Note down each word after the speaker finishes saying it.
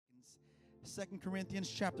2 Corinthians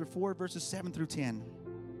chapter 4, verses 7 through 10.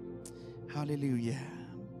 Hallelujah.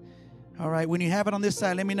 All right, when you have it on this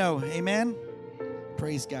side, let me know. Amen?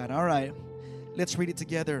 Praise God. All right, let's read it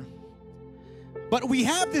together. But we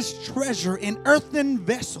have this treasure in earthen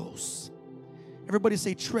vessels. Everybody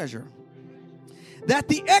say treasure. That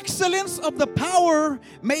the excellence of the power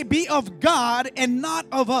may be of God and not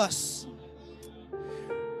of us.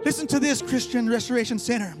 Listen to this, Christian Restoration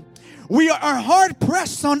Center. We are hard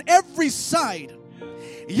pressed on every side,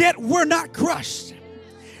 yet we're not crushed.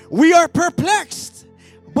 We are perplexed,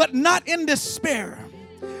 but not in despair.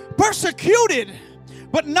 Persecuted,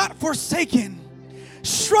 but not forsaken.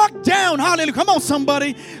 Struck down, hallelujah. Come on,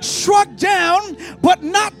 somebody. Struck down, but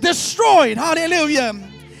not destroyed. Hallelujah.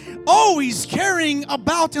 Always carrying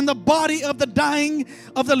about in the body of the dying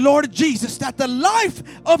of the Lord Jesus, that the life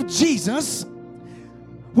of Jesus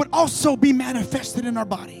would also be manifested in our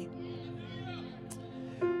body.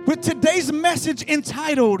 With today's message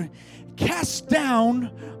entitled, Cast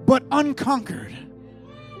Down but Unconquered.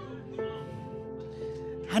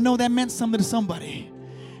 I know that meant something to somebody.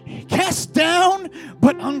 Cast down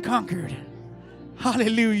but unconquered.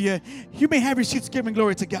 Hallelujah. You may have your seats giving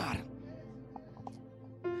glory to God.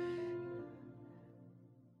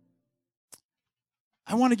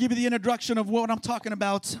 I want to give you the introduction of what I'm talking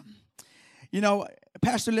about. You know,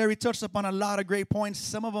 Pastor Larry touched upon a lot of great points.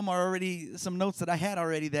 Some of them are already some notes that I had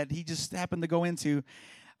already that he just happened to go into.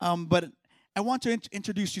 But I want to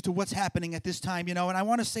introduce you to what's happening at this time, you know. And I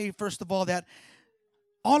want to say, first of all, that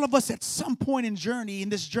all of us at some point in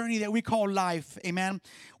this journey that we call life, amen,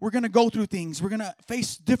 we're going to go through things. We're going to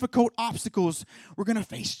face difficult obstacles. We're going to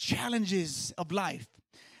face challenges of life.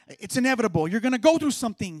 It's inevitable. You're going to go through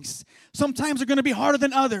some things. Sometimes they're going to be harder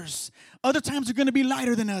than others. Other times they're going to be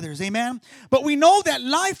lighter than others. Amen. But we know that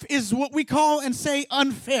life is what we call and say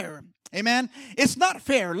unfair. Amen. It's not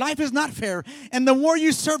fair. Life is not fair. And the more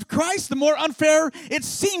you serve Christ, the more unfair it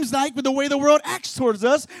seems like with the way the world acts towards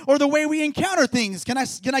us or the way we encounter things. Can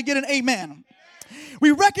I get an amen?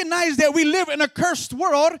 We recognize that we live in a cursed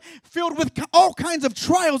world filled with all kinds of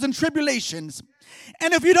trials and tribulations.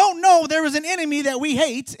 And if you don't know, there is an enemy that we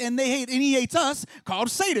hate, and he hates us, called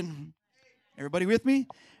Satan. Everybody with me?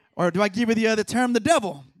 Or do I give you the other term, the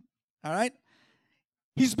devil? All right?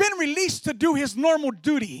 He's been released to do his normal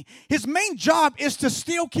duty. His main job is to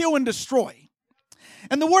steal, kill, and destroy.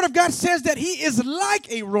 And the Word of God says that he is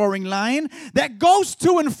like a roaring lion that goes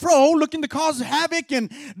to and fro looking to cause havoc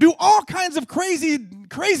and do all kinds of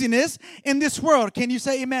craziness in this world. Can you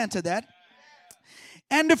say amen to that?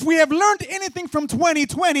 And if we have learned anything from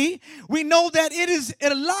 2020, we know that it is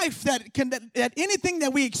a life that anything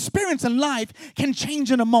that we experience in life can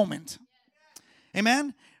change in a moment.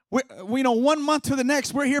 Amen? We know 1 month to the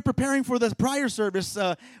next, we're here preparing for the prior service.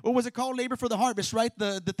 What was it called? Labor for the Harvest, right?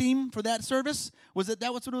 The theme for that service? Was it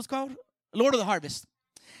that what it was called? Lord of the Harvest.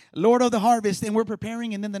 Lord of the Harvest. And we're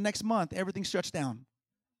preparing, and then the next month, everything shuts down.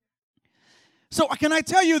 So can I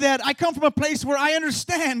tell you that I come from a place where I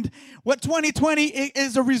understand what 2020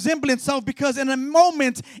 is a resemblance of, because in a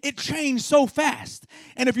moment it changed so fast.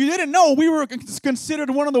 And if you didn't know, we were considered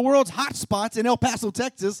one of the world's hot spots in El Paso,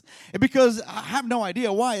 Texas, because I have no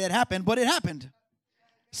idea why it happened, but it happened.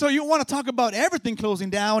 So you want to talk about everything closing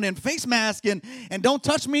down and face mask and don't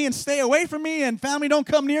touch me and stay away from me and family don't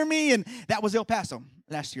come near me, and that was El Paso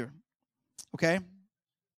last year. Okay?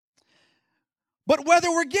 But whether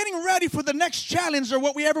we're getting ready for the next challenge or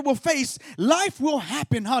what we ever will face, life will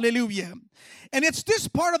happen. Hallelujah. And it's this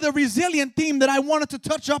part of the resilient theme that I wanted to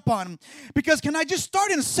touch up on. Because can I just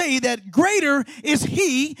start and say that greater is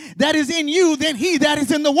he that is in you than he that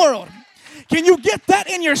is in the world. Can you get that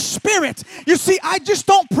in your spirit? You see, I just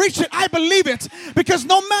don't preach it. I believe it. Because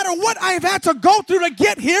no matter what I've had to go through to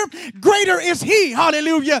get here, greater is he.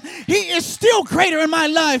 Hallelujah. He is still greater in my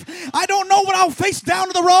life. I don't know what I'll face down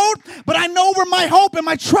the road, but I know where my hope and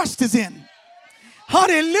my trust is in.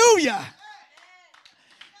 Hallelujah.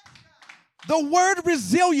 The word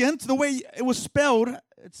resilient, the way it was spelled,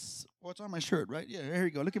 it's on my shirt, right? Yeah, here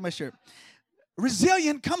you go. Look at my shirt.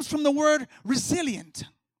 Resilient comes from the word resilient.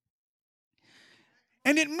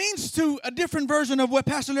 And it means to a different version of what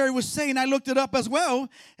Pastor Larry was saying. I looked it up as well,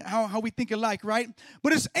 how we think alike, right?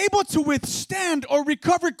 But it's able to withstand or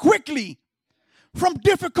recover quickly from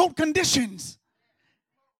difficult conditions.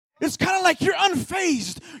 It's kind of like you're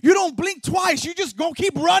unfazed. You don't blink twice. You just go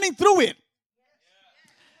keep running through it.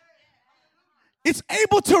 It's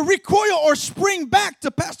able to recoil or spring back, to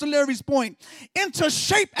Pastor Larry's point, into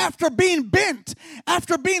shape after being bent,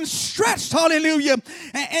 after being stretched, hallelujah.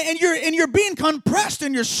 And you're being compressed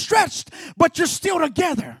and you're stretched, but you're still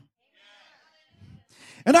together.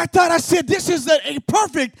 And I said, this is a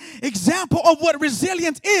perfect example of what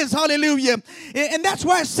resilience is, hallelujah. And that's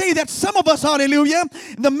why I say that some of us, hallelujah,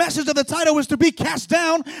 the message of the title is to be cast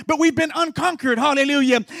down, but we've been unconquered,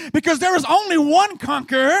 hallelujah. Because there is only one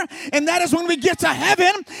conqueror, and that is when we get to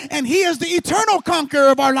heaven, and he is the eternal conqueror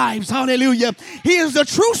of our lives, hallelujah. He is the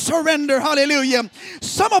true surrender, hallelujah.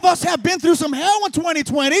 Some of us have been through some hell in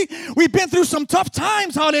 2020. We've been through some tough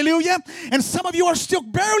times, hallelujah. And some of you are still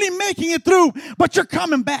barely making it through, but you're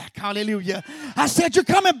coming back, hallelujah. I said you're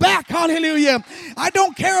coming back, hallelujah. I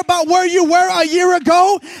don't care about where you were a year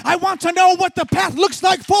ago. I want to know what the path looks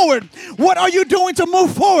like forward. What are you doing to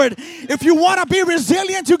move forward? If you want to be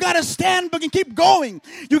resilient, you got to stand but keep going.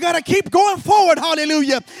 You got to keep going forward,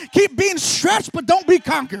 hallelujah. Keep being stretched, but don't be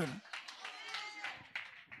conquered.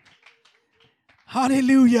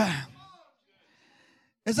 Hallelujah.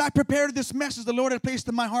 As I prepared this message the Lord had placed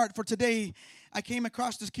in my heart for today, I came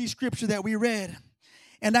across this key scripture that we read.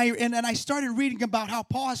 And I started reading about how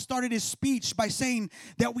Paul started his speech by saying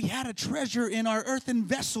that we had a treasure in our earthen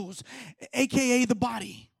vessels, a.k.a. the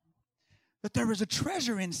body. That there was a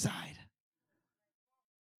treasure inside.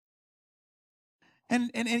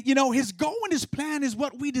 And you know, his goal and his plan is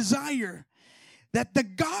what we desire. That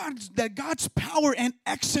God's power and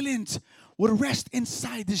excellence would rest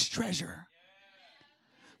inside this treasure.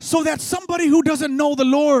 So that somebody who doesn't know the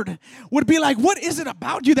Lord would be like, what is it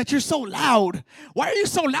about you that you're so loud? Why are you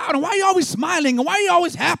so loud? And why are you always smiling? And why are you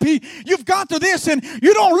always happy? You've gone through this and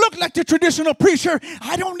you don't look like the traditional preacher.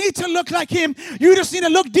 I don't need to look like him. You just need to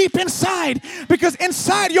look deep inside, because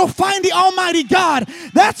inside you'll find the Almighty God.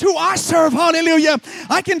 That's who I serve, hallelujah.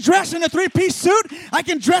 I can dress in a 3-piece suit. I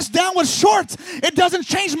can dress down with shorts. It doesn't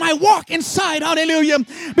change my walk inside, hallelujah,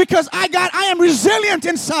 because I am resilient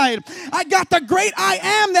inside. I got the great I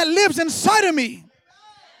am that lives inside of me.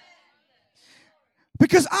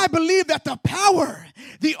 Because I believe that the power,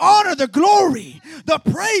 the honor, the glory, the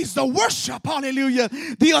praise, the worship, hallelujah,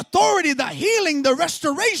 the authority, the healing, the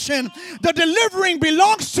restoration, the delivering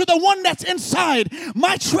belongs to the one that's inside.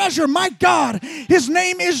 My treasure, my God, his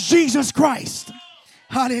name is Jesus Christ.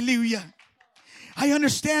 Hallelujah. I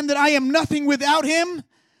understand that I am nothing without him,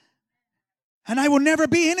 and I will never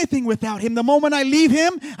be anything without him. The moment I leave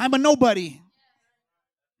him, I'm a nobody.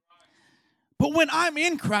 But when I'm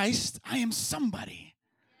in Christ, I am somebody.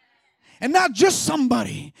 And not just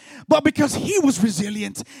somebody, but because he was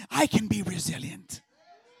resilient, I can be resilient.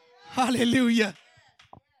 Hallelujah.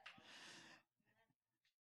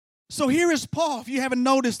 So here is Paul. If you haven't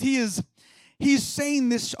noticed, he's saying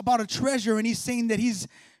this about a treasure, and he's saying that he's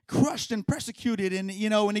crushed and persecuted, and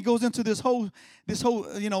and he goes into this whole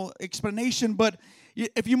explanation. But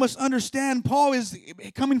if you must understand, Paul is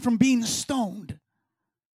coming from being stoned.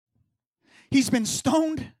 He's been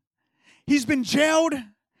stoned. He's been jailed.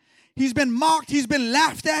 He's been mocked. He's been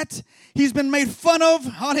laughed at. He's been made fun of.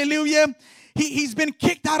 Hallelujah. He's been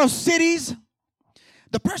kicked out of cities.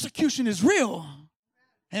 The persecution is real.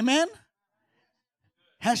 Amen.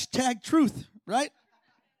 Hashtag truth, right?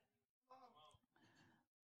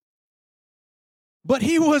 But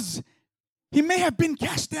he may have been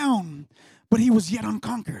cast down, but he was yet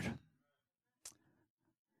unconquered.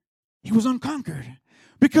 He was unconquered.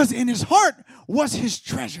 Because in his heart was his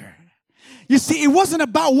treasure. You see, it wasn't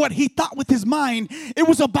about what he thought with his mind. It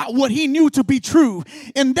was about what he knew to be true.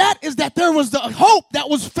 And that is that there was the hope that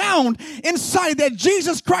was found inside that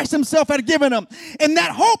Jesus Christ himself had given him. And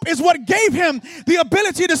that hope is what gave him the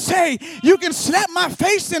ability to say, you can slap my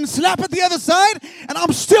face and slap at the other side, and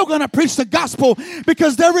I'm still going to preach the gospel,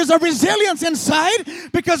 because there is a resilience inside,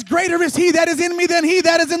 because greater is he that is in me than he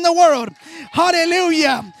that is in the world.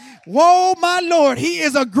 Hallelujah. Whoa, my Lord, he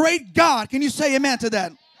is a great God. Can you say amen to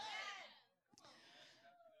that?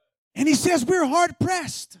 And he says we're hard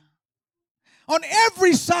pressed on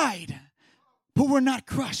every side, but we're not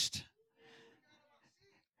crushed.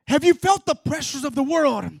 Have you felt the pressures of the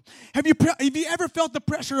world? Have you ever felt the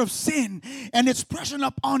pressure of sin, and it's pressing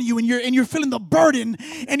up on you, and you're feeling the burden,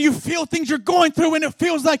 and you feel things you're going through, and it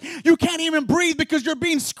feels like you can't even breathe because you're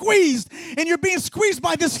being squeezed, and you're being squeezed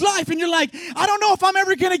by this life, and you're like, I don't know if I'm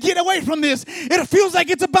ever going to get away from this. It feels like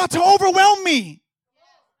it's about to overwhelm me.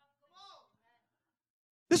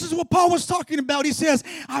 This is what Paul was talking about. He says,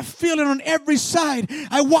 I feel it on every side.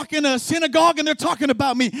 I walk in a synagogue and they're talking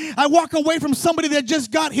about me. I walk away from somebody that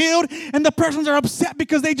just got healed and the persons are upset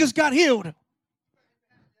because they just got healed.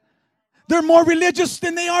 They're more religious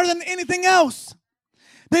than they are than anything else.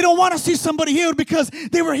 They don't want to see somebody healed because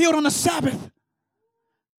they were healed on the Sabbath.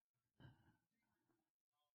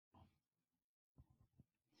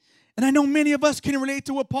 And I know many of us can relate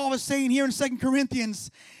to what Paul is saying here in 2 Corinthians.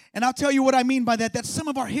 And I'll tell you what I mean by that. That some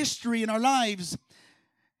of our history in our lives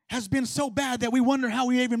has been so bad that we wonder how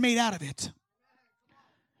we even made out of it.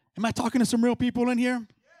 Am I talking to some real people in here?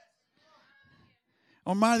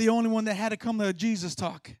 Or am I the only one that had to come to a Jesus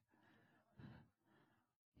talk?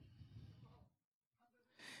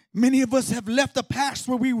 Many of us have left a past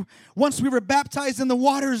where once we were baptized in the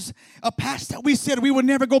waters, a past that we said we would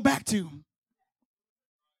never go back to.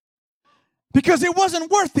 Because it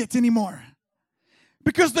wasn't worth it anymore.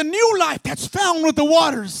 Because the new life that's found with the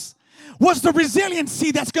waters was the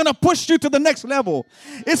resiliency that's going to push you to the next level.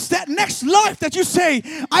 It's that next life that you say,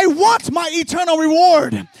 I want my eternal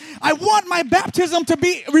reward. I want my baptism to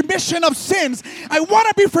be remission of sins. I want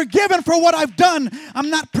to be forgiven for what I've done.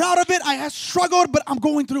 I'm not proud of it. I have struggled, but I'm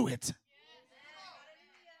going through it.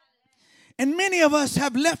 And many of us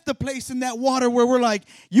have left the place in that water where we're like,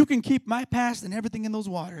 you can keep my past and everything in those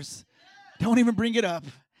waters. Don't even bring it up.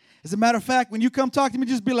 As a matter of fact, when you come talk to me,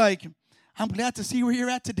 just be like, I'm glad to see where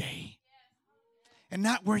you're at today. And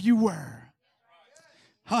not where you were.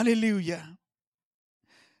 Hallelujah.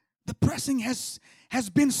 The pressing has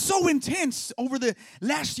been so intense over the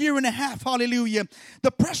last year and a half. Hallelujah.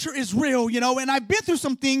 The pressure is real, and I've been through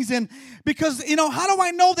some things. And because, how do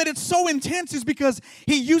I know that it's so intense is because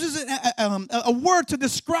he uses a word to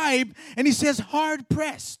describe, and he says hard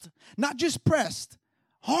pressed. Not just pressed,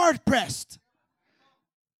 hard pressed.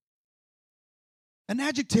 An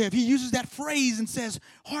adjective. He uses that phrase and says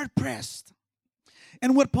hard pressed.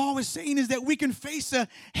 And what Paul is saying is that we can face a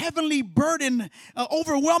heavenly burden,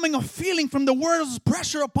 overwhelming a feeling from the world's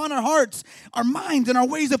pressure upon our hearts, our minds, and our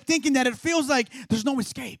ways of thinking that it feels like there's no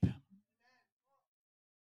escape.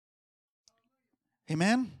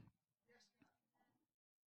 Amen?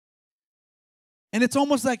 And it's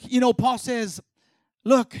almost like, Paul says,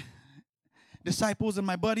 look, disciples and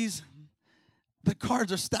my buddies, the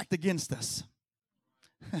cards are stacked against us.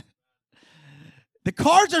 The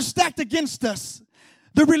cards are stacked against us.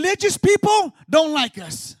 The religious people don't like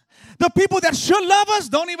us. The people that should love us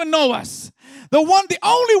don't even know us. The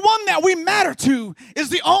only one that we matter to is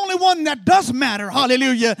the only one that does matter.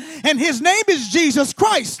 Hallelujah. And his name is Jesus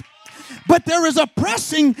Christ. But there is a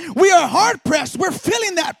pressing. We are hard pressed. We're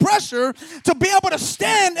feeling that pressure to be able to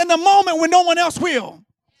stand in the moment when no one else will.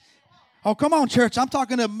 Oh, come on, church. I'm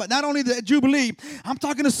talking to not only the Jubilee, I'm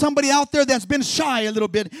talking to somebody out there that's been shy a little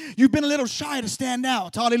bit. You've been a little shy to stand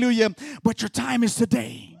out. Hallelujah. But your time is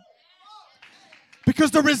today.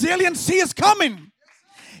 Because the resiliency is coming.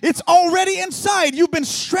 It's already inside. You've been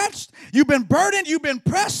stretched. You've been burdened. You've been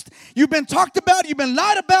pressed. You've been talked about. You've been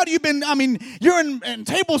lied about. You're in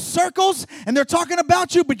table circles and they're talking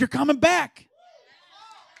about you, but you're coming back.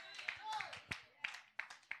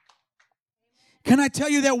 Can I tell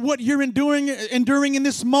you that what you're enduring in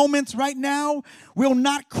this moment right now will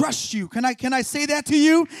not crush you? Can I say that to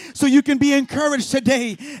you? So you can be encouraged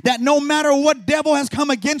today that no matter what devil has come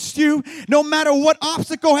against you, no matter what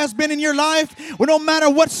obstacle has been in your life, or no matter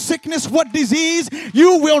what sickness, what disease,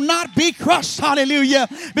 you will not be crushed. Hallelujah.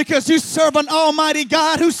 Because you serve an almighty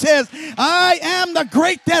God who says, I am the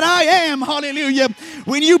great that I am. Hallelujah.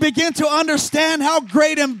 When you begin to understand how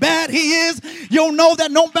great and bad he is, you'll know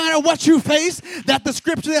that no matter what you face, that the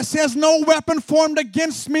scripture that says no weapon formed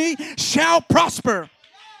against me shall prosper.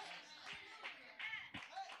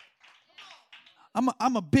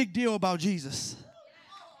 I'm a big deal about Jesus.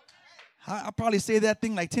 I'll probably say that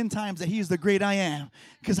thing like 10 times, that he is the great I am,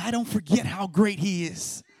 because I don't forget how great he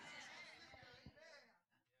is.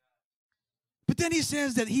 But then he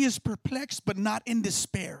says that he is perplexed but not in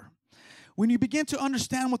despair. When you begin to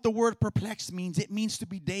understand what the word perplexed means, it means to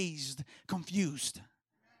be dazed, confused.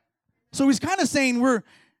 So he's kind of saying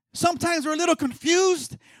sometimes we're a little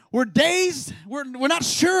confused, we're dazed, we're not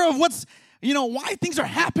sure of what's, why things are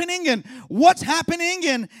happening and what's happening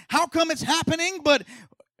and how come it's happening, but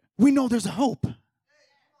we know there's a hope.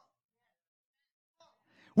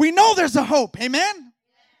 We know there's a hope, amen?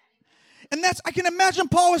 And I can imagine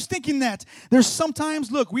Paul was thinking that. There's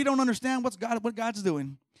sometimes, look, we don't understand what God's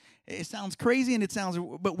doing. It sounds crazy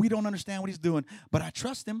but we don't understand what he's doing. But I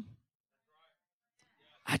trust him.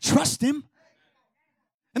 I trust him.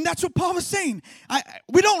 And that's what Paul was saying.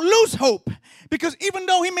 We don't lose hope, because even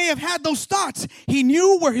though he may have had those thoughts, he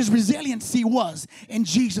knew where his resiliency was in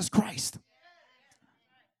Jesus Christ.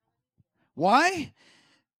 Why?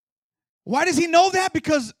 Why does he know that?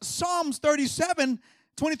 Because Psalms 37,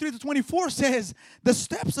 23 to 24 says, the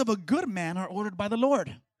steps of a good man are ordered by the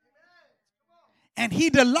Lord, and he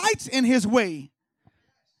delights in his way.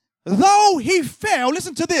 Though he fell,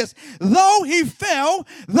 listen to this, though he fell,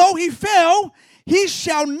 he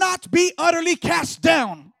shall not be utterly cast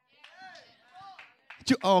down.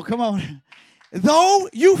 Oh, come on. Though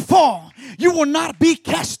you fall, you will not be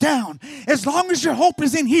cast down. As long as your hope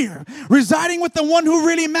is in here, residing with the one who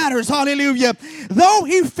really matters. Hallelujah. Though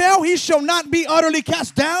he fell, he shall not be utterly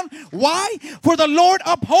cast down. Why? For the Lord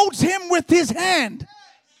upholds him with his hand.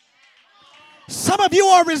 Some of you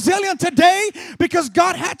are resilient today because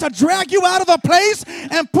God had to drag you out of a place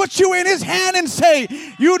and put you in his hand and say,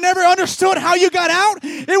 you never understood how you got out.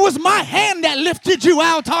 It was my hand that lifted you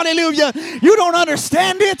out. Hallelujah. You don't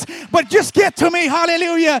understand it, but just get to me.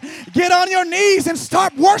 Hallelujah. Get on your knees and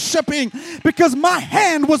start worshiping because my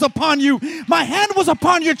hand was upon you. My hand was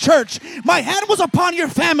upon your church. My hand was upon your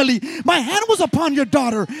family. My hand was upon your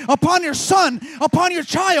daughter, upon your son, upon your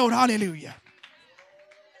child. Hallelujah.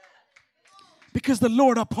 Because the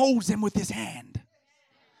Lord upholds him with his hand.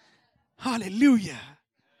 Hallelujah.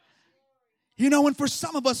 You know, and for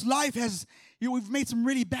some of us, life has, we've made some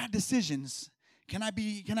really bad decisions. Can I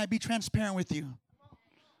be transparent with you?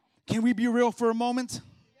 Can we be real for a moment?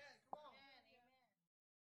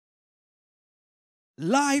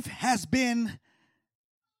 Life has been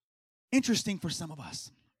interesting for some of us.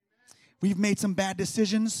 We've made some bad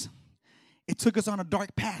decisions. It took us on a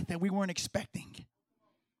dark path that we weren't expecting.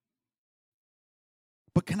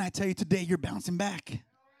 But can I tell you today, you're bouncing back.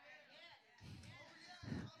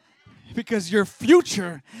 Because your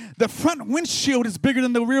future, the front windshield is bigger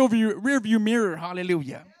than the rear view mirror.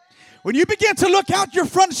 Hallelujah. When you begin to look out your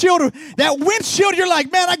front shield, that windshield, you're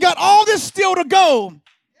like, man, I got all this still to go.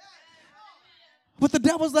 But the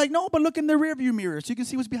devil's like, no, but look in the rear view mirror so you can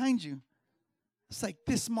see what's behind you. It's like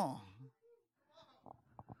this small.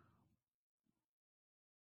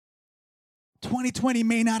 2020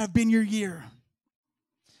 may not have been your year.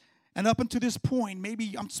 And up until this point,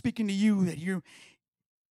 maybe I'm speaking to you that you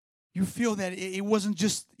feel that it wasn't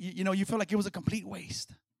just, you feel like it was a complete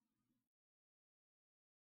waste.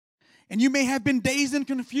 And you may have been dazed and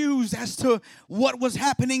confused as to what was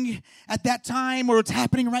happening at that time or it's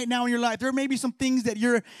happening right now in your life. There may be some things that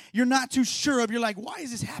you're not too sure of. You're like, why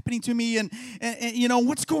is this happening to me? And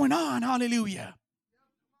what's going on? Hallelujah.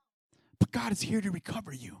 But God is here to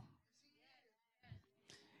recover you.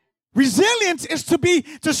 Resilience is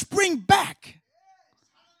to spring back.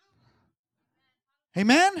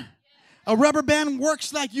 Amen? A rubber band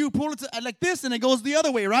works like you pull it like this and it goes the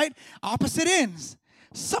other way, right? Opposite ends.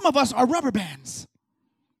 Some of us are rubber bands.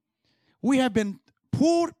 We have been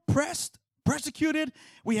pulled, pressed, persecuted.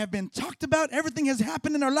 We have been talked about. Everything has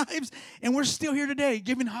happened in our lives and we're still here today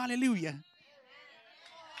giving hallelujah.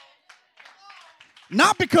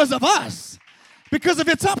 Not because of us. Because if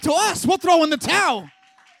it's up to us, we'll throw in the towel.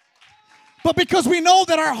 But because we know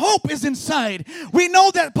that our hope is inside. We know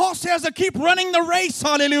that Paul says to keep running the race,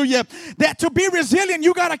 hallelujah. That to be resilient,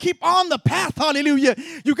 you got to keep on the path, hallelujah.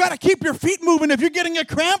 You got to keep your feet moving. If you're getting a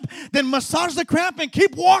cramp, then massage the cramp and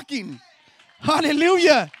keep walking.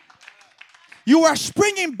 Hallelujah. You are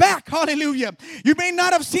springing back, hallelujah. You may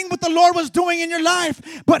not have seen what the Lord was doing in your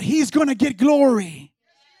life, but he's going to get glory.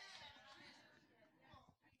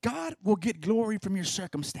 God will get glory from your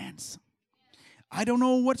circumstance. I don't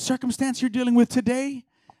know what circumstance you're dealing with today.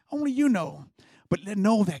 Only you know. But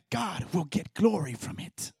know that God will get glory from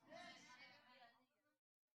it.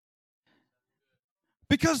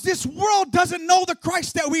 Because this world doesn't know the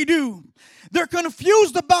Christ that we do. They're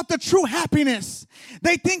confused about the true happiness.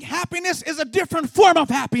 They think happiness is a different form of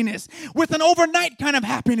happiness, with an overnight kind of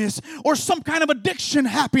happiness, or some kind of addiction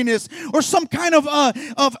happiness, or some kind of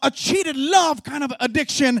a cheated love kind of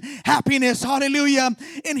addiction happiness. Hallelujah.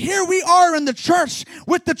 And here we are in the church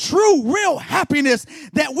with the true, real happiness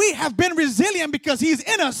that we have been resilient because he's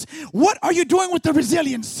in us. What are you doing with the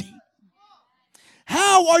resiliency?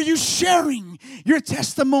 How are you sharing your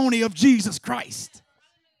testimony of Jesus Christ?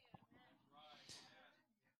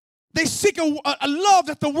 They seek a love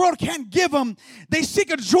that the world can't give them. They seek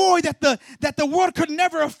a joy that the world could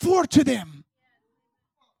never afford to them.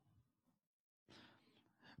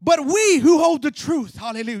 But we who hold the truth,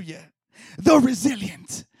 hallelujah, the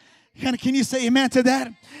resilient. Can you say amen to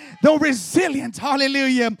that? The resilient,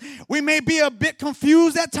 hallelujah. We may be a bit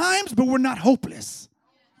confused at times, but we're not hopeless.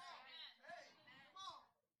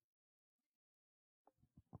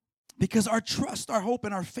 Because our trust, our hope,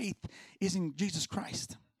 and our faith is in Jesus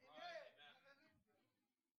Christ.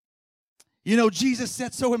 You know, Jesus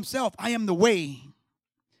said so himself, I am the way,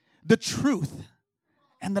 the truth,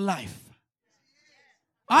 and the life.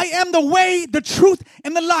 I am the way, the truth,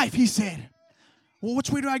 and the life, he said. Well, which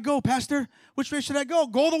way do I go, Pastor? Which way should I go?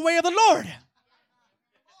 Go the way of the Lord.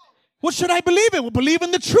 What should I believe in? Well, believe in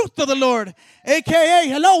the truth of the Lord, a.k.a.,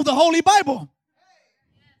 hello, the Holy Bible.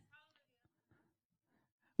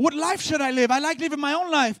 What life should I live? I like living my own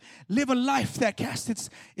life. Live a life that casts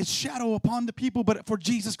its shadow upon the people, but for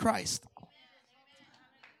Jesus Christ.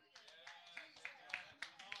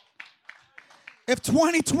 If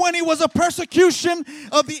 2020 was a persecution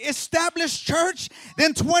of the established church,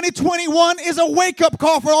 then 2021 is a wake-up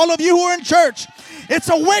call for all of you who are in church. It's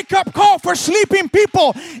a wake-up call for sleeping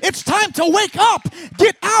people. It's time to wake up.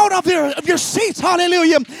 Get out of your seats.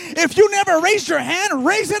 Hallelujah. If you never raised your hand,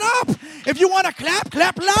 raise it up. If you want to clap,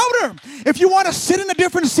 clap louder. If you want to sit in a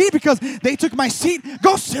different seat because they took my seat,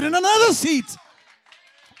 go sit in another seat.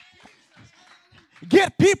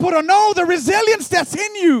 Get people to know the resilience that's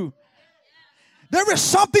in you. There is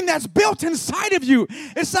something that's built inside of you.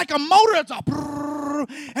 It's like a motor. It's a brrr,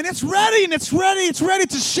 and it's ready, and it's ready. It's ready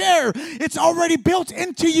to share. It's already built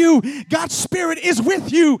into you. God's Spirit is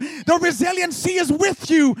with you. The resiliency is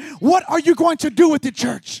with you. What are you going to do with the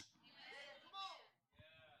church?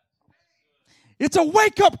 It's a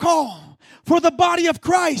wake-up call for the body of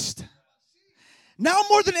Christ. Now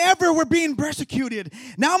more than ever, we're being persecuted.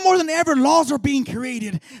 Now more than ever, laws are being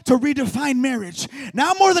created to redefine marriage.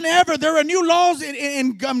 Now more than ever, there are new laws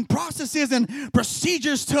and processes and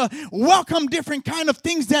procedures to welcome different kind of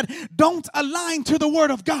things that don't align to the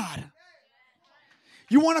Word of God.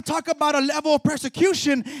 You want to talk about a level of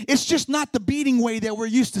persecution, it's just not the beating way that we're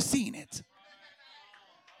used to seeing it.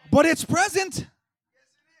 But it's present.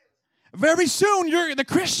 Very soon, the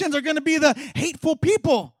Christians are going to be the hateful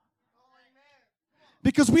people.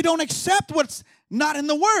 Because we don't accept what's not in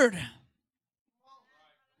the Word.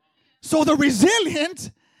 So the resilient,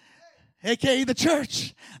 a.k.a. the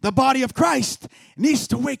church, the body of Christ, needs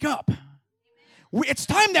to wake up. It's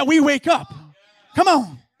time that we wake up. Come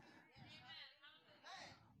on.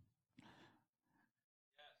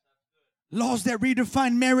 Laws that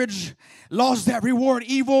redefine marriage, laws that reward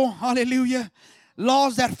evil, hallelujah.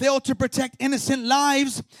 Laws that fail to protect innocent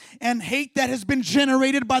lives, and hate that has been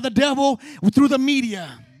generated by the devil through the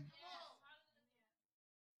media.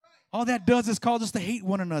 All that does is cause us to hate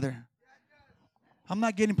one another. I'm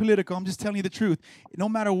not getting political. I'm just telling you the truth. No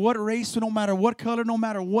matter what race, no matter what color, no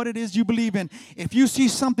matter what it is you believe in, if you see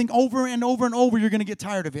something over and over and over, you're going to get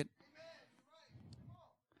tired of it.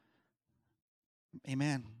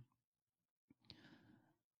 Amen.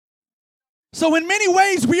 So in many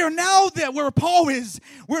ways, we are now where Paul is.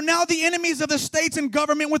 We're now the enemies of the states and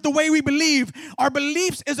government with the way we believe. Our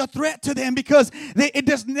beliefs is a threat to them because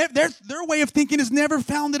their way of thinking is never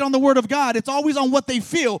founded on the Word of God. It's always on what they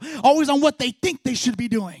feel, always on what they think they should be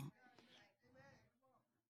doing.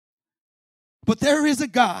 But there is a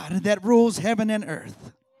God that rules heaven and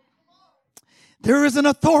earth. There is an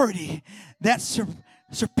authority that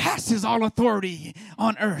surpasses all authority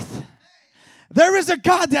on earth. There is a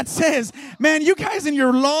God that says, man, you guys and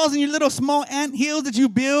your laws and your little small anthills that you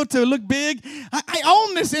build to look big, I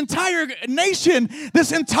own this entire nation,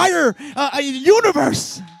 this entire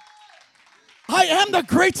universe. I am the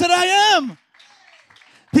great that I am,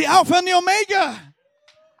 the Alpha and the Omega.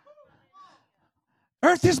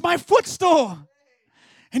 Earth is my footstool.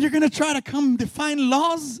 And you're going to try to come define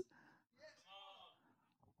laws?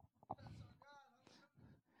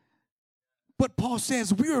 But Paul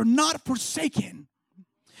says, we are not forsaken.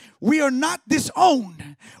 We are not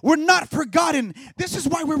disowned. We're not forgotten. This is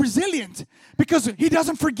why we're resilient, because He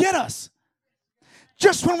doesn't forget us.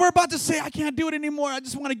 Just when we're about to say, I can't do it anymore, I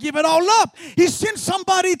just want to give it all up, He sends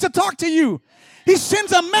somebody to talk to you. He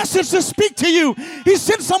sends a message to speak to you. He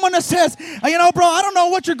sends someone that says, you know, bro, I don't know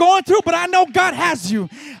what you're going through, but I know God has you.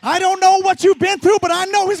 I don't know what you've been through, but I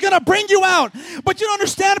know He's going to bring you out. But you don't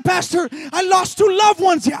understand, Pastor, I lost 2 loved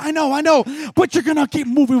ones. Yeah, I know. But you're going to keep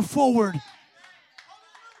moving forward.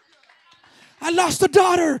 I lost a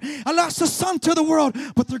daughter. I lost a son to the world,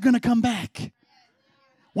 but they're going to come back.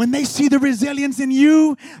 When they see the resilience in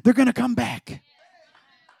you, they're going to come back.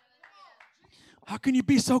 How can you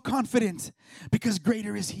be so confident? Because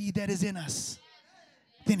greater is He that is in us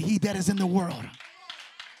than he that is in the world.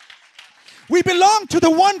 We belong to the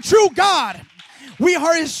one true God. We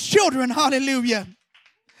are His children. Hallelujah.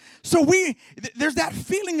 So there's that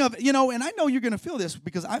feeling of, you know, and I know you're going to feel this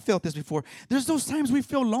because I felt this before. There's those times we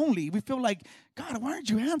feel lonely. We feel like, God, why aren't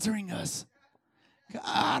you answering us?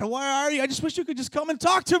 God, where are you? I just wish you could just come and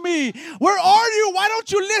talk to me. Where are you? Why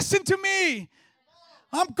don't you listen to me?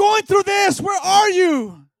 I'm going through this. Where are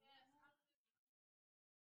you?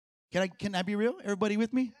 Can I be real? Everybody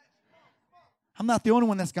with me? I'm not the only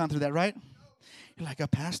one that's gone through that, right? You're like, a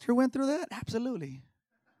pastor went through that? Absolutely.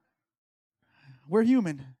 We're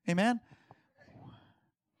human. Amen?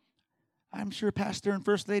 I'm sure pastor and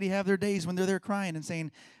first lady have their days when they're there crying and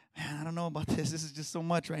saying, man, I don't know about this. This is just so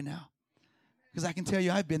much right now. Because I can tell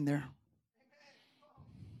you I've been there.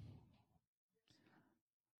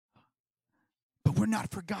 we're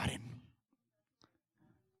not forgotten.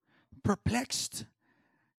 Perplexed,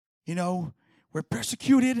 we're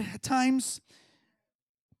persecuted at times,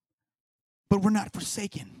 but we're not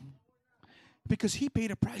forsaken because he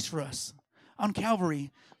paid a price for us on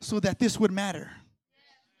Calvary so that this would matter.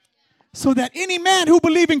 So that any man who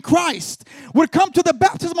believed in Christ would come to the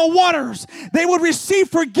baptism of waters. They would receive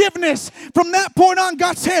forgiveness. From that point on,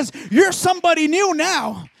 God says, you're somebody new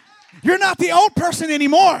now. You're not the old person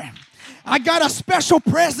anymore. I got a special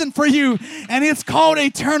present for you, and it's called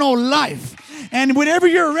eternal life. And whenever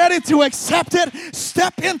you're ready to accept it,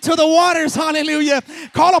 step into the waters, hallelujah.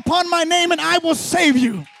 Call upon my name and I will save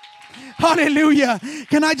you. Hallelujah.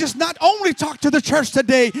 Can I just not only talk to the church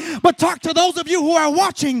today, but talk to those of you who are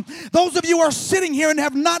watching, those of you who are sitting here and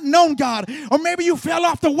have not known God, or maybe you fell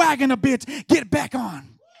off the wagon a bit. Get back on.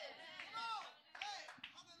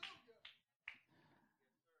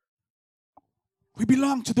 We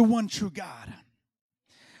belong to the one true God.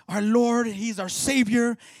 Our Lord, He's our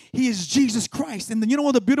Savior. He is Jesus Christ. And you know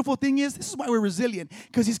what the beautiful thing is? This is why we're resilient,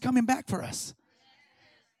 because He's coming back for us.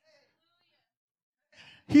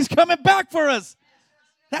 He's coming back for us.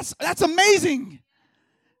 That's amazing.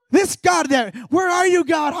 This God there, where are you,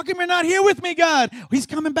 God? How come you're not here with me, God? He's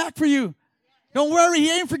coming back for you. Don't worry,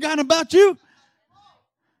 He ain't forgotten about you.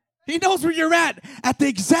 He knows where you're at the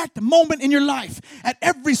exact moment in your life. At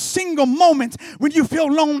every single moment when you feel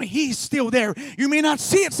lonely, He's still there. You may not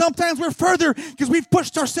see it. Sometimes we're further because we've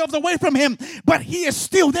pushed ourselves away from Him, but He is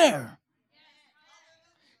still there.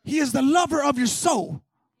 He is the lover of your soul.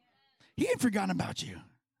 He ain't forgotten about you.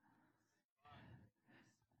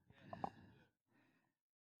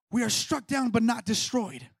 We are struck down but not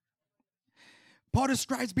destroyed. Paul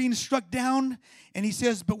describes being struck down, and he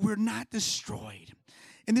says, but we're not destroyed.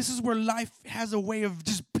 And this is where life has a way of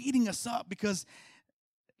just beating us up, because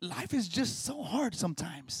life is just so hard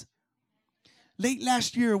sometimes. Late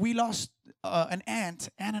last year, we lost an aunt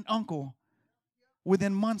and an uncle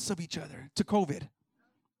within months of each other to COVID.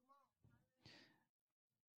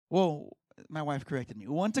 Whoa, my wife corrected me.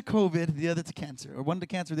 One to COVID, the other to cancer. Or one to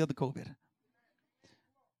cancer, the other COVID.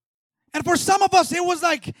 And for some of us, it was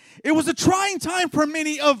a trying time for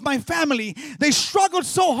many of my family. They struggled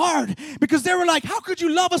so hard because they were like, how could you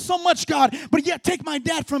love us so much, God, but yet take my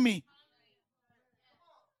dad from me?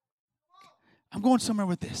 I'm going somewhere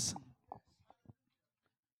with this.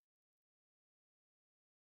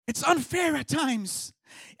 It's unfair at times.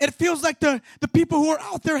 It feels like the people who are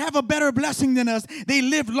out there have a better blessing than us. They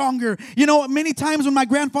live longer. Many times when my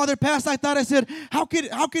grandfather passed, I said, how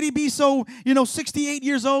could he be so, 68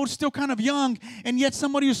 years old, still kind of young, and yet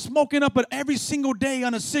somebody who's smoking up every single day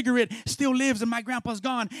on a cigarette still lives, and my grandpa's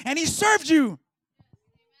gone. And he served you.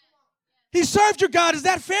 He served you, God. Is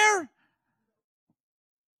that fair?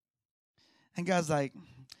 And God's like,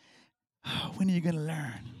 when are you going to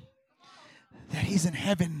learn that He's in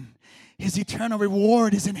heaven? His eternal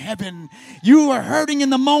reward is in heaven. You are hurting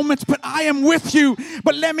in the moments, but I am with you.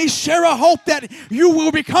 But let me share a hope that you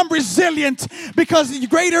will become resilient, because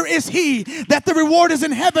greater is He, that the reward is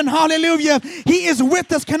in heaven. Hallelujah. He is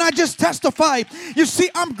with us. Can I just testify? You see,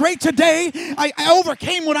 I'm great today. I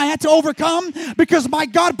overcame what I had to overcome because my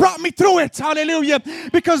God brought me through it. Hallelujah.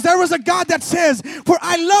 Because there was a God that says, for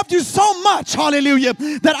I loved you so much, hallelujah,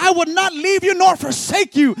 that I would not leave you nor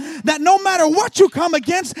forsake you, that no matter what you come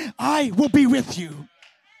against, I will be with you.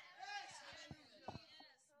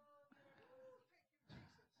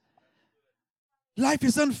 Life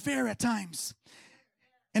is unfair at times.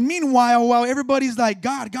 And meanwhile, while everybody's like,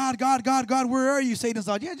 God, where are you? Satan's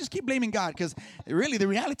like, yeah, just keep blaming God, because really the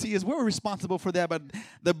reality is we're responsible for that, but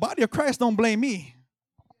the body of Christ don't blame me.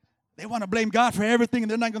 They want to blame God for everything,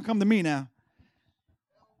 and they're not going to come to me now.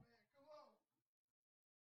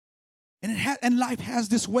 And life has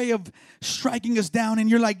this way of striking us down, and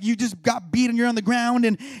you're like, you just got beat and you're on the ground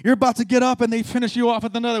and you're about to get up and they finish you off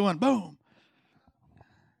with another one. Boom.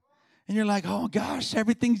 And you're like, oh gosh,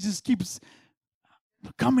 everything just keeps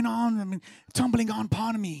coming on, tumbling on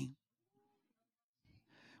upon me.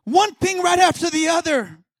 One thing right after the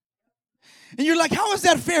other. And you're like, how is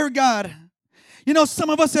that fair, God? Some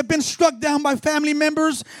of us have been struck down by family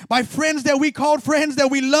members, by friends that we called friends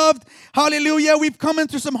that we loved. Hallelujah. We've come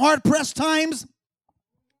into some hard-pressed times.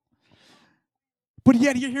 But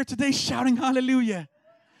yet you're here today shouting hallelujah.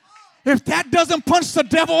 If that doesn't punch the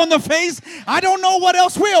devil in the face, I don't know what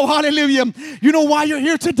else will. Hallelujah. You know why you're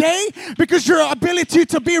here today? Because your ability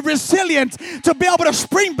to be resilient, to be able to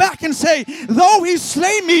spring back and say, though He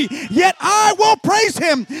slay me, yet I will praise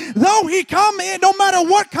Him. Though He come in, no matter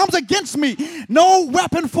what comes against me, no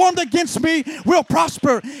weapon formed against me will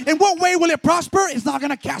prosper. In what way will it prosper? It's not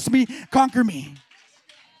going to conquer me.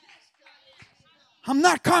 I'm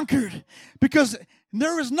not conquered because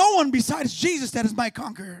there is no one besides Jesus that is my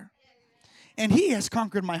conqueror. And he has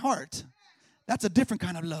conquered my heart. That's a different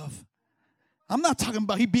kind of love. I'm not talking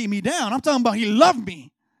about he beat me down. I'm talking about he loved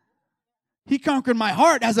me. He conquered my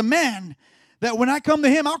heart as a man. That when I come to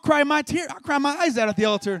him, I'll cry my eyes out at the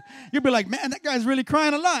altar. You'll be like, man, that guy's really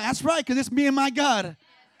crying a lot. That's right, because it's me and my God.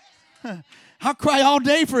 I'll cry all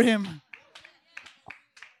day for him.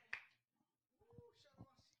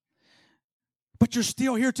 But you're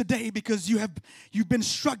still here today because you've been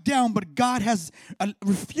struck down, but God has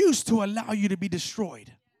refused to allow you to be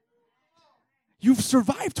destroyed. You've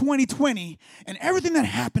survived 2020 and everything that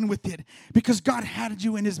happened with it because God had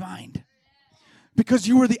you in his mind. Because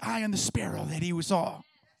you were the eye on the sparrow that he saw.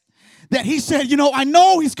 That he said, I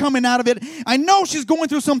know he's coming out of it. I know she's going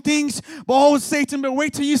through some things. But oh, Satan, but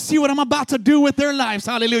wait till you see what I'm about to do with their lives.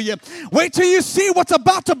 Hallelujah. Wait till you see what's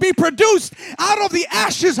about to be produced out of the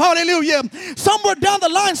ashes. Hallelujah. Somewhere down the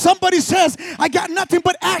line, somebody says, I got nothing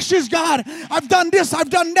but ashes, God. I've done this. I've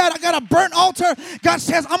done that. I got a burnt altar. God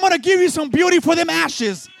says, I'm going to give you some beauty for them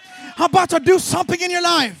ashes. I'm about to do something in your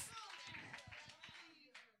life.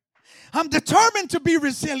 I'm determined to be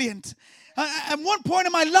resilient. At one point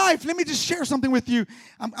in my life, let me just share something with you.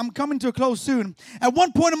 I'm coming to a close soon. At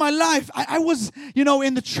one point in my life, I was,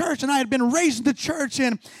 in the church, and I had been raised in the church,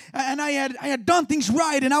 and I had done things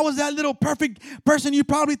right, and I was that little perfect person you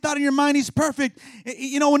probably thought in your mind he's perfect,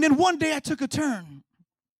 and then one day I took a turn.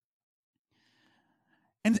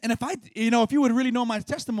 And if you would really know my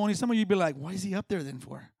testimony, some of you would be like, what is he up there then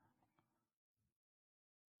for?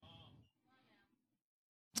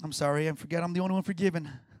 I'm sorry, I forget I'm the only one forgiven.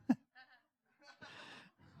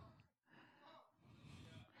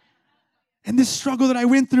 And this struggle that I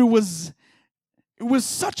went through was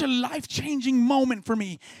such a life-changing moment for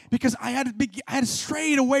me because I had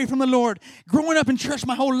strayed away from the Lord. Growing up in church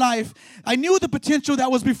my whole life, I knew the potential that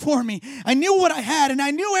was before me. I knew what I had, and I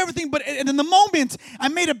knew everything, but in the moment, I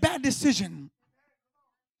made a bad decision.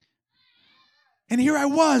 And here I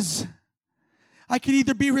was. I could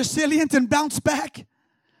either be resilient and bounce back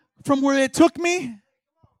from where it took me,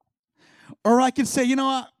 or I can say,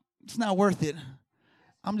 it's not worth it.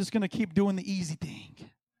 I'm just going to keep doing the easy thing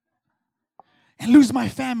and lose my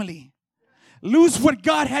family. Lose what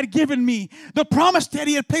God had given me, the promise that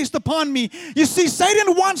he had placed upon me. You see,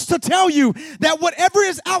 Satan wants to tell you that whatever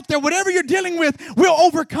is out there, whatever you're dealing with, will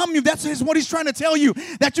overcome you. That's what he's trying to tell you,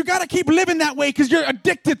 that you got to keep living that way because you're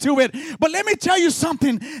addicted to it. But let me tell you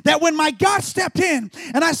something, that when my God stepped in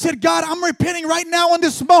and I said, God, I'm repenting right now in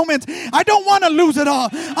this moment. I don't want to lose it all.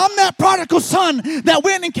 I'm that prodigal son that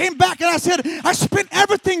went and came back, and I said, I spent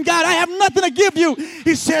everything, God. I have nothing to give you.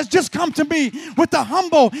 He says, just come to me with the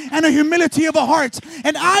humble and the humility of a heart,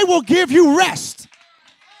 and I will give you rest.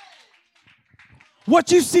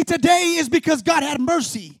 What you see today is because God had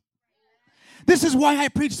mercy. This is why I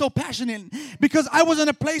preach so passionate, because I was in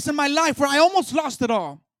a place in my life where I almost lost it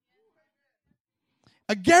all.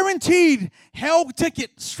 A guaranteed hell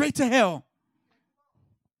ticket straight to hell.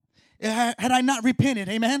 Had I not repented,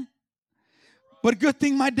 amen? But good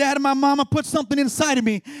thing my dad and my mama put something inside of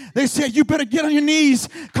me. They said, you better get on your knees.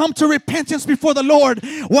 Come to repentance before the Lord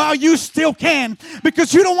while you still can.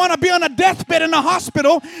 Because you don't want to be on a deathbed in a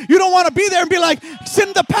hospital. You don't want to be there and be like,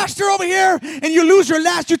 send the pastor over here, and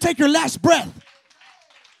you take your last breath.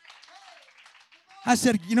 I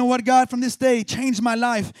said, you know what, God, from this day, change my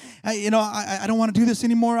life. I don't want to do this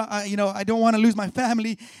anymore. I don't want to lose my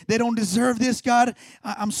family. They don't deserve this, God.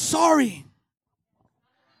 I'm sorry.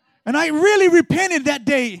 And I really repented that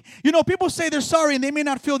day. People say they're sorry and they may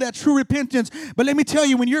not feel that true repentance. But let me tell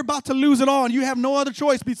you, when you're about to lose it all and you have no other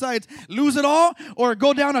choice besides lose it all or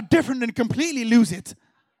go down a different and completely lose it,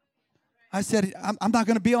 I said, I'm not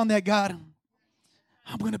going to be on that, God.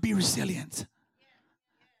 I'm going to be resilient.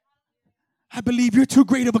 I believe you're too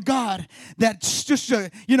great of a God that's just,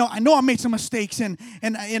 I know I made some mistakes and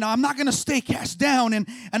I'm not going to stay cast down and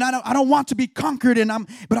I don't want to be conquered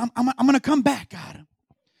but I'm going to come back, God.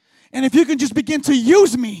 And if you can just begin to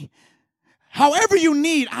use me, however you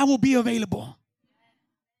need, I will be available.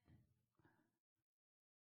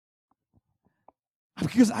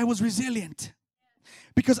 Because I was resilient.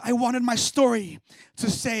 Because I wanted my story to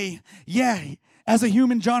say, yeah, as a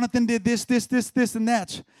human, Jonathan did this, and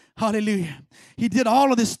that. Hallelujah. He did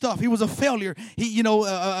all of this stuff. He was a failure. He,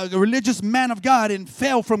 a religious man of God and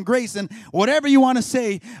fell from grace and whatever you want to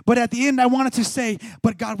say. But at the end, I wanted to say,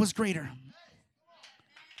 but God was greater.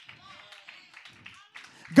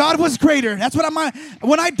 God was greater. That's what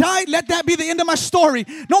when I die, let that be the end of my story.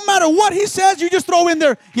 No matter what he says, you just throw in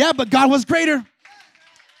there, yeah, but God was greater.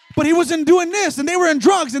 But he wasn't doing this, and they were in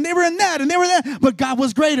drugs, and they were in that, and they were that, but God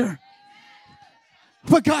was greater.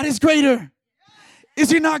 But God is greater. Is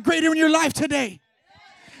He not greater in your life today?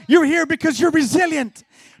 You're here because you're resilient.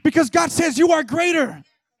 Because God says you are greater.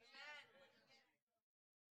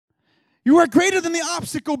 You are greater than the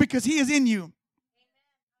obstacle because He is in you.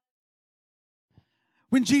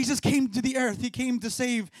 When Jesus came to the earth, He came to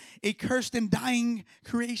save a cursed and dying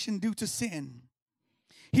creation due to sin.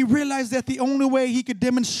 He realized that the only way He could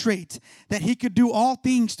demonstrate that He could do all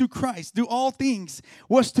things through Christ, do all things,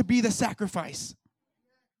 was to be the sacrifice.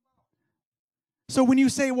 So when you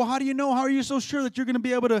say, well, how do you know? How are you so sure that you're going to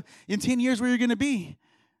be able to, in 10 years, where you're going to be?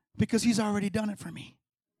 Because He's already done it for me.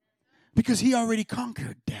 Because He already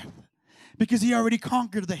conquered death. Because He already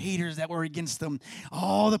conquered the haters that were against Him.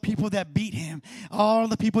 All the people that beat Him. All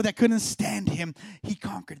the people that couldn't stand Him. He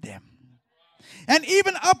conquered them. And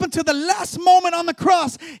even up until the last moment on the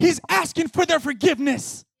cross, He's asking for their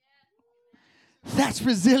forgiveness. That's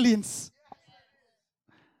resilience.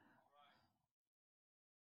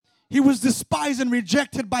 He was despised and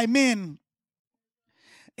rejected by men.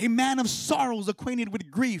 A man of sorrows, acquainted with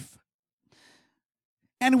grief.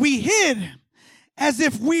 And we hid as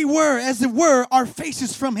it were, our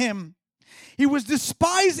faces from Him. He was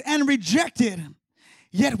despised and rejected,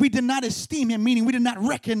 yet we did not esteem Him, meaning we did not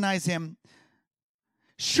recognize Him.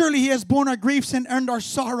 Surely He has borne our griefs and earned our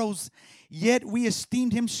sorrows, yet we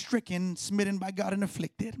esteemed Him stricken, smitten by God, and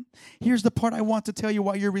afflicted. Here's the part I want to tell you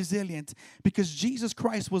why you're resilient. Because Jesus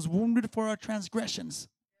Christ was wounded for our transgressions.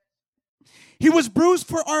 He was bruised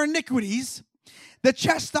for our iniquities. The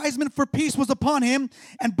chastisement for peace was upon Him,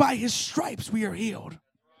 and by His stripes we are healed.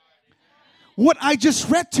 What I just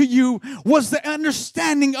read to you was the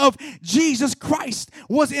understanding of Jesus Christ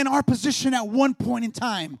was in our position at one point in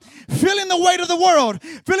time. Feeling the weight of the world,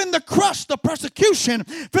 feeling the crush, the persecution,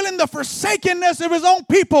 feeling the forsakenness of His own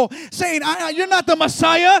people, saying, you're not the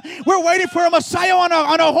Messiah. We're waiting for a Messiah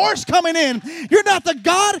on a horse coming in. You're not the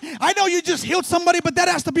God. I know you just healed somebody, but that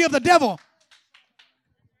has to be of the devil.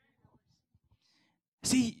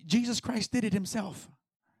 See, Jesus Christ did it Himself.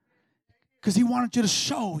 Because He wanted you to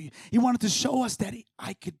show. He wanted to show us that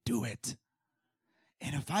I could do it.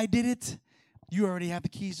 And if I did it, you already have the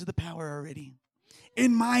keys to the power already.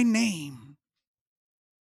 In my name.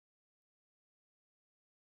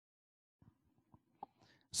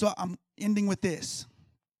 So I'm ending with this.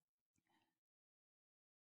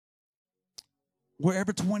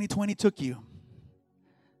 Wherever 2020 took you,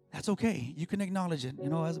 that's okay. You can acknowledge it.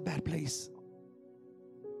 As a bad place.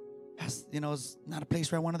 It's not a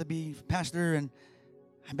place where I wanted to be pastor, and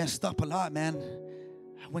I messed up a lot, man.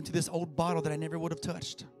 I went to this old bottle that I never would have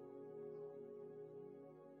touched.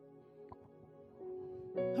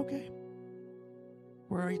 Okay.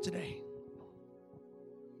 Where are you today?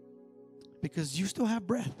 Because you still have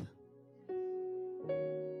breath.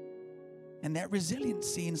 And that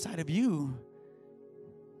resiliency inside of you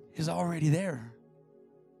is already there.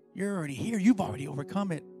 You're already here. You've already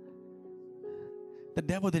overcome it. The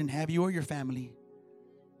devil didn't have you or your family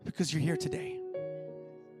because you're here today.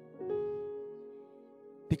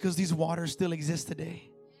 Because these waters still exist today.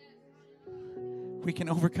 We can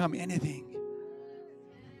overcome anything.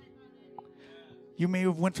 You may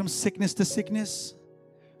have went from sickness to sickness,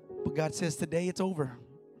 but God says today it's over.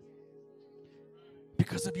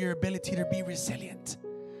 Because of your ability to be resilient,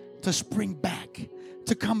 to spring back,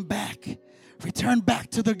 to come back. Return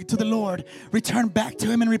back to the Lord. Return back to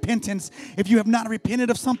Him in repentance. If you have not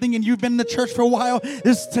repented of something and you've been in the church for a while,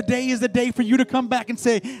 today is the day for you to come back and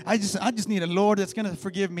say, I just need a Lord that's going to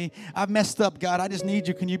forgive me. I've messed up, God. I just need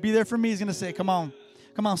you. Can you be there for me? He's going to say, come on,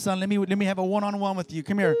 son. Let me have a one-on-one with you.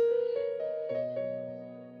 Come here.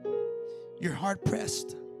 You're hard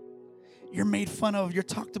pressed. You're made fun of. You're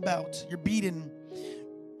talked about. You're beaten.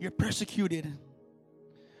 You're persecuted.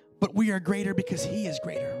 But we are greater because He is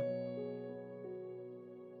greater.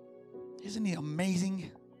 Isn't He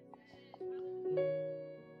amazing?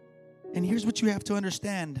 And here's what you have to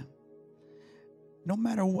understand. No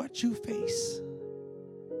matter what you face,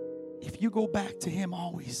 if you go back to Him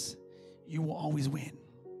always, you will always win.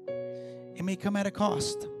 It may come at a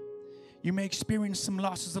cost. You may experience some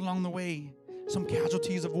losses along the way, some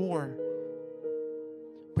casualties of war.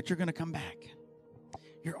 But you're going to come back.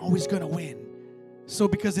 You're always going to win. So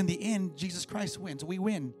because in the end, Jesus Christ wins. We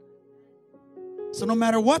win. So no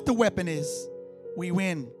matter what the weapon is, we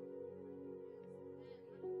win.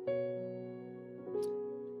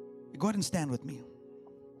 Go ahead and stand with me.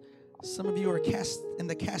 Some of you are in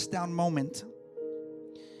the cast down moment.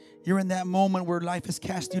 You're in that moment where life has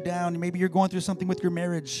cast you down. Maybe you're going through something with your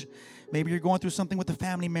marriage. Maybe you're going through something with a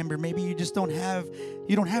family member. Maybe you just don't have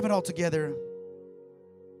it all together.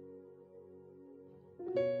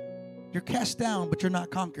 You're cast down, but you're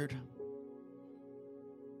not conquered.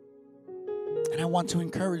 And I want to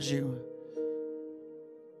encourage you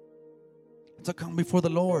to come before the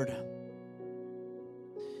Lord.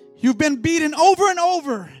 You've been beaten over and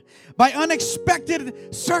over by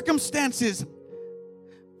unexpected circumstances.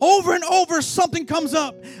 Over and over, something comes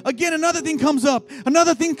up. Again, another thing comes up.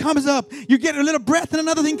 Another thing comes up. You get a little breath and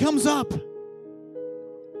another thing comes up.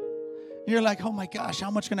 You're like, oh my gosh, how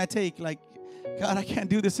much can I take? Like, God, I can't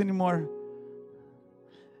do this anymore.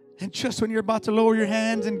 And just when you're about to lower your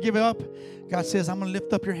hands and give up, God says, I'm going to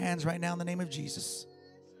lift up your hands right now in the name of Jesus.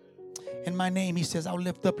 In my name, He says, I'll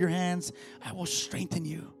lift up your hands. I will strengthen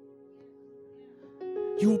you.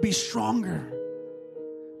 You will be stronger.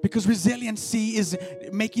 Because resiliency is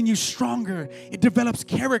making you stronger. It develops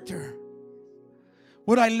character.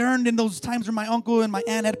 What I learned in those times when my uncle and my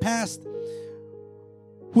aunt had passed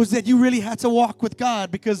was that you really had to walk with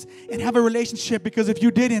God and have a relationship, because if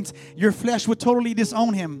you didn't, your flesh would totally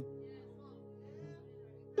disown Him.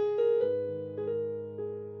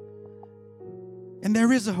 And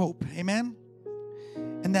there is a hope, amen?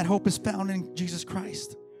 And that hope is found in Jesus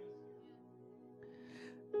Christ.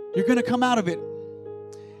 You're going to come out of it.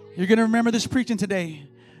 You're going to remember this preaching today,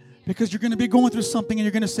 because you're going to be going through something and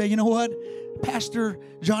you're going to say, you know what? Pastor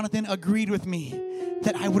Jonathan agreed with me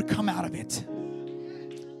that I would come out of it.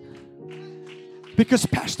 Because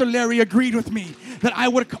Pastor Larry agreed with me that I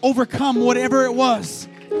would overcome whatever it was.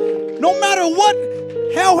 No matter what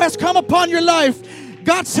hell has come upon your life,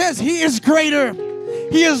 God says He is greater.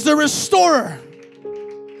 He is the restorer.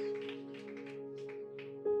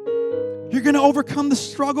 You're going to overcome the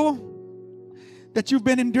struggle that you've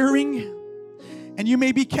been enduring. And you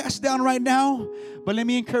may be cast down right now, but let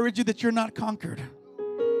me encourage you that you're not conquered.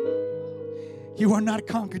 You are not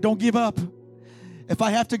conquered. Don't give up. If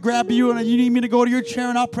I have to grab you and you need me to go to your chair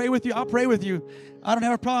and I'll pray with you, I'll pray with you. I don't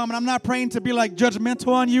have a problem. And I'm not praying to be like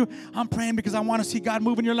judgmental on you. I'm praying because I want to see God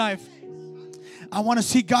move in your life. I want to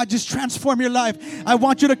see God just transform your life. I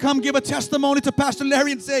want you to come give a testimony to Pastor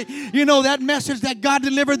Larry and say, you know, that message that God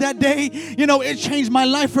delivered that day, you know, it changed my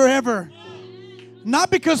life forever.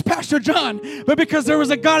 Not because Pastor John, but because there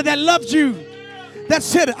was a God that loved you.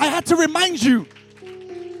 That's it. I had to remind you.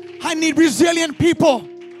 I need resilient people.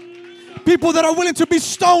 People that are willing to be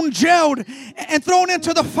stoned, jailed, and thrown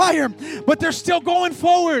into the fire, but they're still going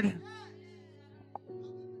forward.